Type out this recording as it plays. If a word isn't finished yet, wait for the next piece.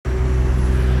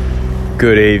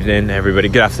Good evening, everybody.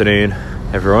 Good afternoon,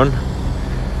 everyone.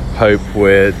 Hope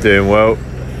we're doing well.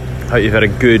 Hope you've had a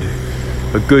good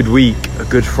week, a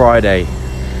good Friday.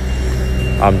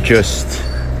 I'm just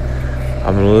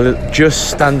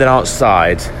standing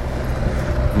outside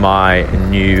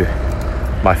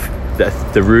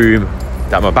the room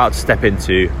that I'm about to step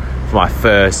into for my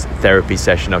first therapy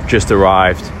session. I've just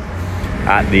arrived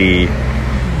at the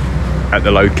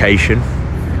location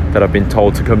that I've been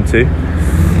told to come to,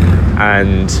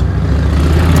 and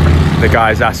the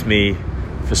guys asked me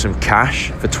for some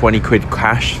cash, for 20 quid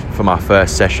cash for my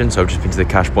first session. So I've just been to the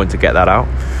cash point to get that out,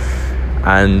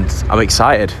 and I'm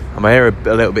excited. I'm here a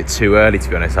little bit too early, to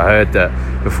be honest. I heard that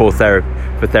for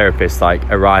therapists, like,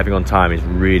 arriving on time is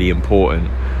really important.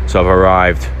 So I've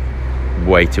arrived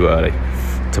way too early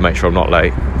to make sure I'm not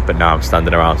late, but now I'm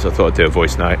standing around, so I thought I'd do a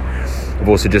voice note. I've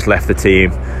also just left the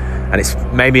team, and it's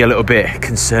made me a little bit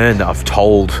concerned that I've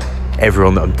told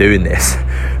everyone that I'm doing this,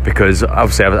 because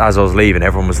obviously as I was leaving,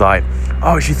 everyone was like,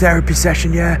 "Oh, it's your therapy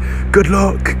session, yeah, good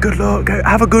luck,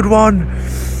 have a good one."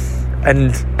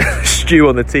 And Stu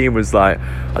on the team was like,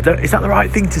 "Is that the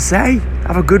right thing to say?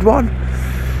 Have a good one?"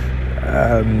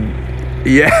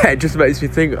 Yeah, it just makes me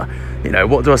think,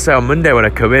 what do I say on Monday when I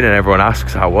come in and everyone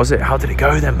asks, "How was it? How did it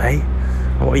go then, mate?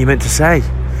 What are you meant to say?"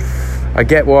 I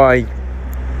get why.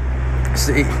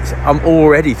 I'm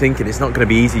already thinking it's not going to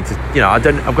be easy to,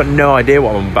 I've got no idea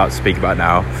what I'm about to speak about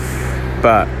now.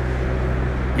 But,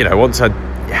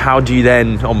 how do you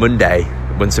then on Monday,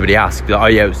 when somebody asks, "Oh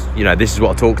yeah, it was, this is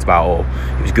what I talked about," or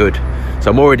 "It was good."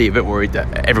 So I'm already a bit worried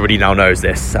that everybody now knows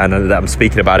this, and that I'm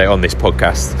speaking about it on this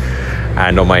podcast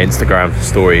and on my Instagram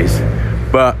stories.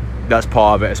 But that's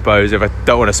part of it, I suppose. If I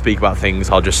don't want to speak about things,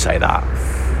 I'll just say that.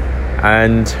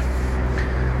 And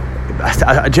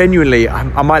I genuinely,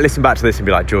 I might listen back to this and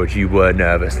be like, "George, you were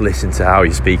nervous. Listen to how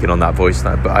you're speaking on that voice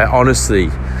note." But I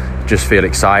honestly just feel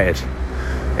excited.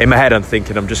 In my head, I'm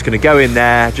thinking I'm just going to go in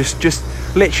there, just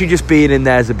literally just being in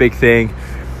there is a big thing.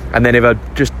 And then if I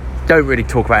just don't really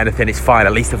talk about anything, it's fine.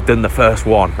 At least I've done the first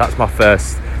one.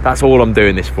 That's all I'm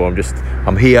doing this for.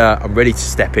 I'm here, I'm ready to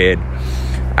step in,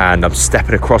 and I'm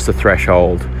stepping across the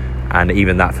threshold. And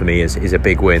even that for me is a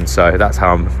big win. So that's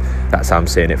how I'm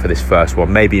seeing it for this first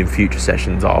one. Maybe in future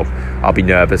sessions I'll be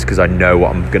nervous because I know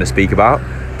what I'm going to speak about.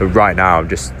 But right now I'm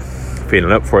just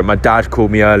feeling up for it. My dad called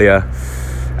me earlier,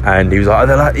 and he was like,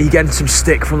 "Are you getting some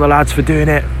stick from the lads for doing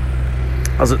it?"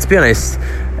 I was like, to be honest,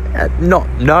 no.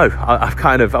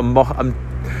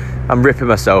 I'm ripping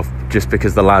myself just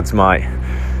because the lads might,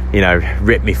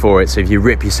 rip me for it. So if you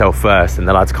rip yourself first, then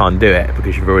the lads can't do it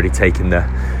because you've already taken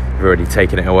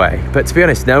it away. But to be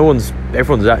honest, everyone's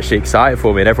actually excited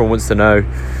for me, and everyone wants to know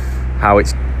how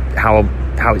it's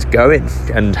going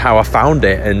and how I found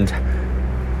it. And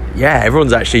yeah,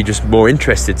 everyone's actually just more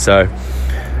interested. So,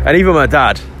 and even my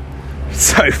dad, it's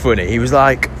so funny. He was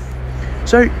like,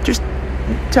 "So just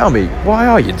tell me, why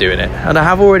are you doing it?" And I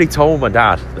have already told my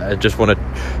dad that I just want to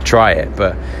try it.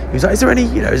 But he was like, is there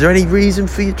any reason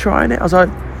for you trying it? I was like,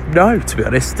 no, to be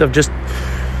honest, I just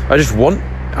want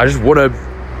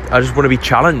to be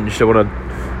challenged. I want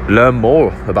to learn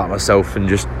more about myself and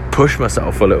just push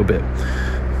myself a little bit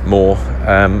more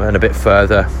and a bit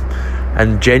further.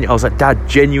 And I was like, "Dad,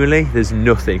 genuinely, there's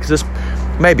nothing." Because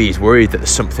maybe he's worried that there's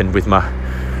something with my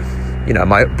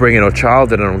upbringing or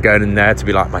childhood, and I'm going in there to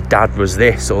be like, "My dad was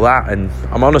this or that," and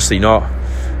I'm honestly not.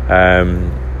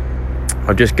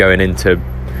 I'm just going in to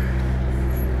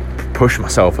push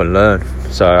myself and learn.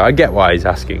 So I get why he's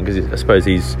asking, because I suppose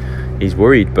he's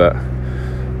worried, but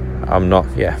I'm not.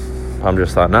 Yeah, I'm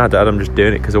just like, "Nah, Dad, I'm just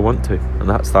doing it because I want to," and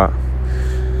that's that.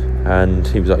 And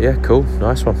he was like, "Yeah, cool,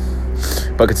 nice one."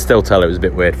 But I could still tell it was a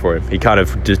bit weird for him. He kind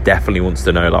of just definitely wants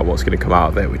to know like what's going to come out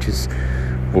of it, which is,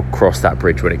 we'll cross that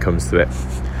bridge when it comes to it.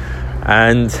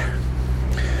 And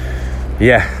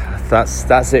yeah,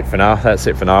 that's it for now.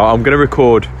 I'm going to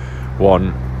record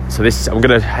one. So I'm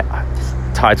going to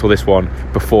title this one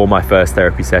 "Before My First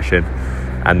Therapy Session,"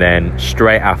 and then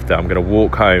straight after I'm going to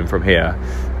walk home from here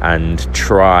and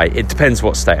try, it depends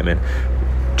what state I'm in,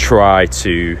 try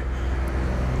to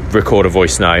record a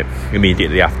voice note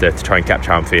immediately after to try and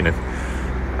capture how I'm feeling.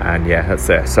 And yeah, that's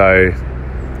it. So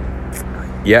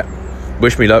yeah,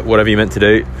 wish me luck, whatever you're meant to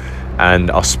do,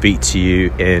 and I'll speak to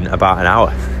you in about an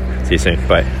hour. See you soon.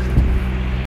 Bye.